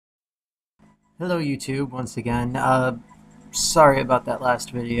Hello YouTube, once again. Sorry about that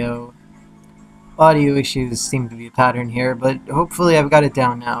last video. Audio issues seem to be a pattern here, but hopefully I've got it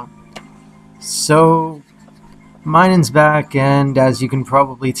down now. So, Minun's back, and as you can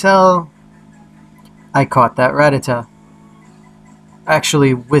probably tell, I caught that Rattata.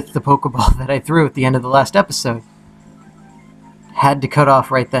 Actually, with the Pokeball that I threw at the end of the last episode. Had to cut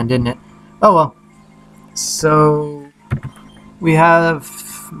off right then, didn't it? Oh well. So, we have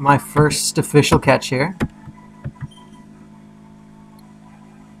my first official catch here.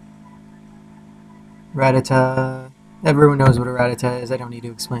 Rattata. Everyone knows what a Rattata is, I don't need to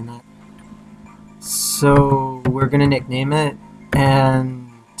explain that. So, we're gonna nickname it,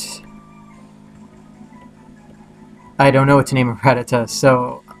 and I don't know what to name a Rattata,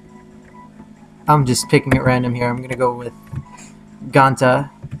 so I'm just picking it random here. I'm gonna go with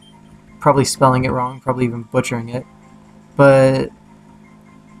Ganta. Probably spelling it wrong, probably even butchering it. But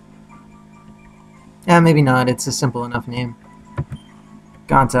yeah, maybe not. It's a simple enough name.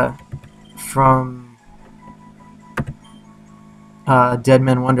 Ganta from Dead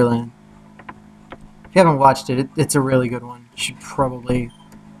Men Wonderland. If you haven't watched it, it's a really good one. You should probably,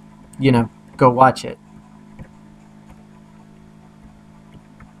 go watch it.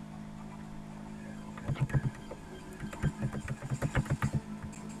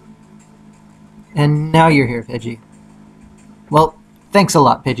 And now you're here, Pidgey. Well, thanks a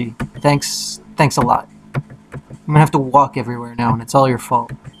lot, Pidgey. Thanks a lot. I'm gonna have to walk everywhere now, and it's all your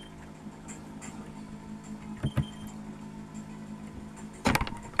fault.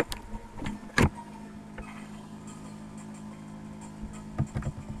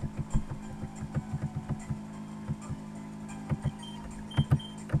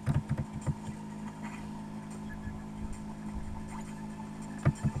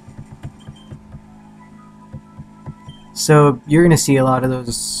 So you're going to see a lot of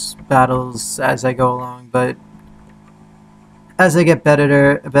those battles as I go along, but as I get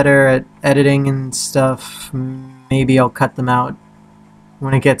better at editing and stuff, maybe I'll cut them out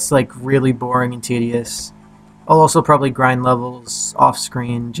when it gets like really boring and tedious. I'll also probably grind levels off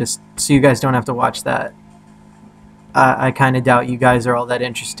screen just so you guys don't have to watch that. I kind of doubt you guys are all that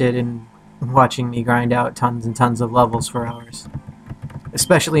interested in watching me grind out tons and tons of levels for hours,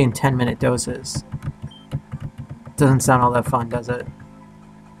 especially in 10-minute doses. Doesn't sound all that fun, does it?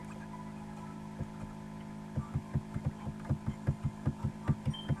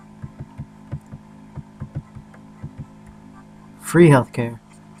 Free healthcare.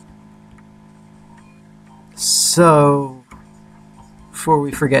 So, before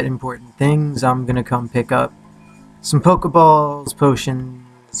we forget important things, I'm gonna come pick up some Pokeballs,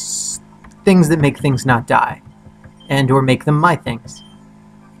 potions, things that make things not die, and or make them my things.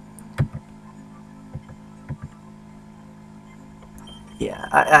 Yeah,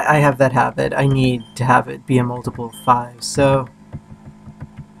 I have that habit. I need to have it be a multiple of 5, so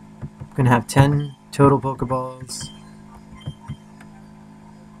I'm gonna have 10 total Pokeballs.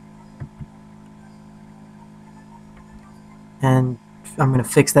 And I'm gonna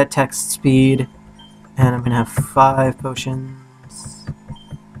fix that text speed, and I'm gonna have 5 potions.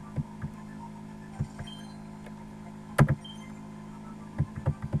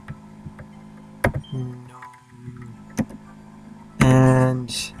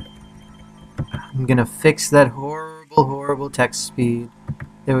 And I'm gonna fix that horrible text speed.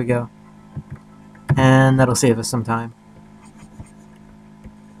 There we go. And that'll save us some time.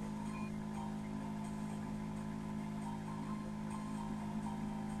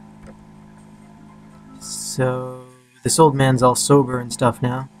 So this old man's all sober and stuff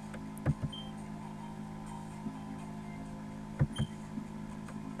now.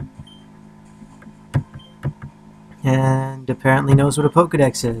 And apparently knows what a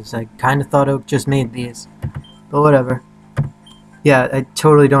Pokedex is. I kind of thought Oak just made these, but whatever. Yeah, I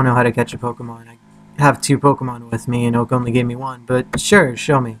totally don't know how to catch a Pokemon. I have 2 Pokemon with me, and Oak only gave me 1, but sure,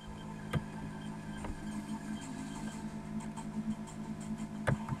 show me.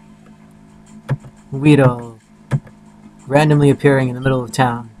 Weedle, randomly appearing in the middle of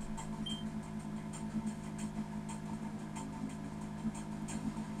town.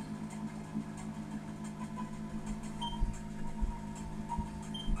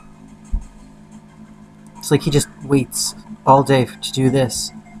 It's like he just waits all day to do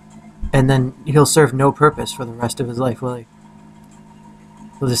this, and then he'll serve no purpose for the rest of his life, will he?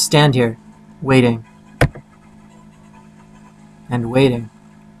 He'll just stand here, waiting. And waiting.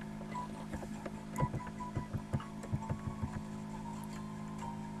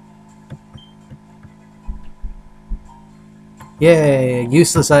 Yay, a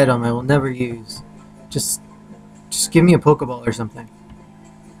useless item I will never use. Just give me a Pokeball or something.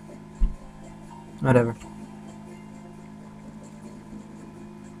 Whatever.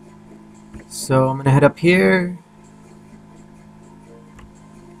 So I'm gonna head up here.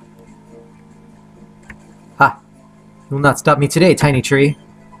 Ha! You will not stop me today, tiny tree.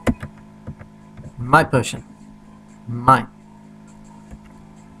 My potion. Mine.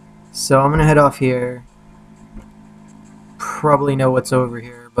 So I'm gonna head off here. Probably know what's over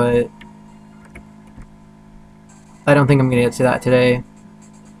here, but I don't think I'm gonna get to that today.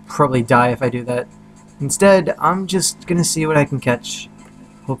 Probably die if I do that. Instead, I'm just gonna see what I can catch.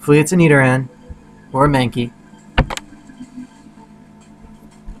 Hopefully it's a Nidoran or a Mankey.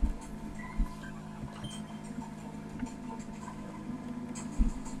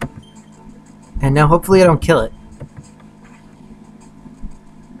 And now hopefully I don't kill it.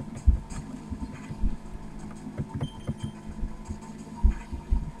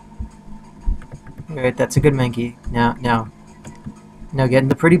 Alright, that's a good Mankey. Now get in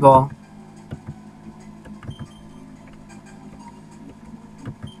the pretty ball.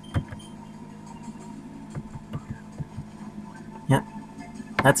 Yep,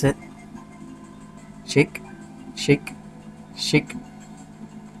 that's it. Shake, shake, shake.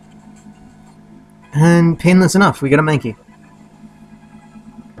 And painless enough, we got a Mankey.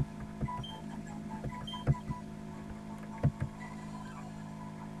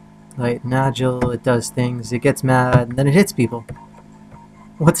 Light and agile, it does things, it gets mad, and then it hits people.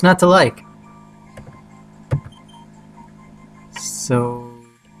 What's not to like? So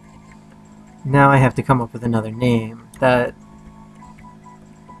now I have to come up with another name that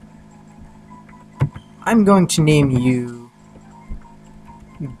I'm going to name you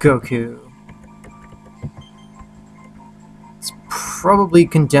Goku. It's probably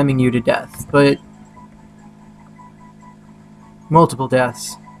condemning you to death, but multiple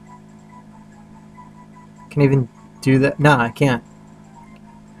deaths. Can I even do that? Nah, I can't.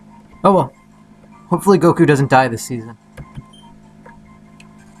 Oh well. Hopefully Goku doesn't die this season.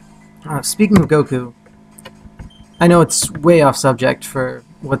 Speaking of Goku, I know it's way off subject for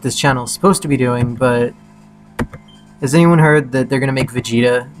what this channel is supposed to be doing, but has anyone heard that they're going to make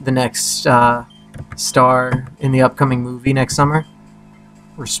Vegeta the next star in the upcoming movie next summer?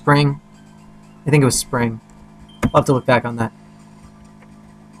 Or spring? I think it was spring. I'll have to look back on that.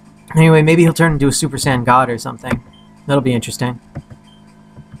 Anyway, maybe he'll turn into a Super Saiyan God or something. That'll be interesting.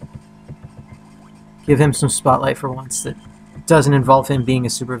 Give him some spotlight for once that doesn't involve him being a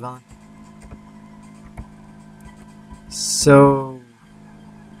supervillain. So,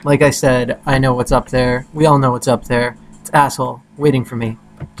 like I said, I know what's up there. We all know what's up there. It's asshole waiting for me.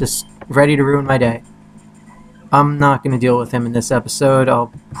 Just ready to ruin my day. I'm not going to deal with him in this episode.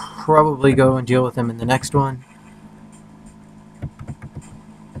 I'll probably go and deal with him in the next one.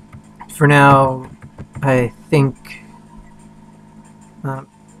 For now, I think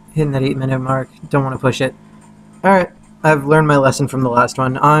hitting that 8-minute mark, don't want to push it. Alright, I've learned my lesson from the last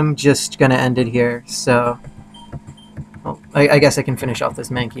one. I'm just gonna end it here, so well, I guess I can finish off this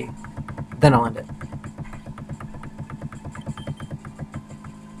Mankey. Then I'll end it.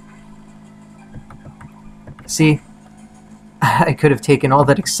 See, I could have taken all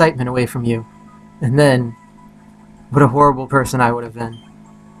that excitement away from you, and then what a horrible person I would have been.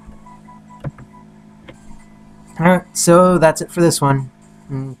 Alright, so that's it for this one.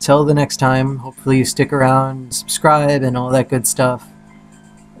 Until the next time, hopefully you stick around, subscribe, and all that good stuff.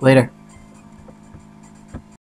 Later.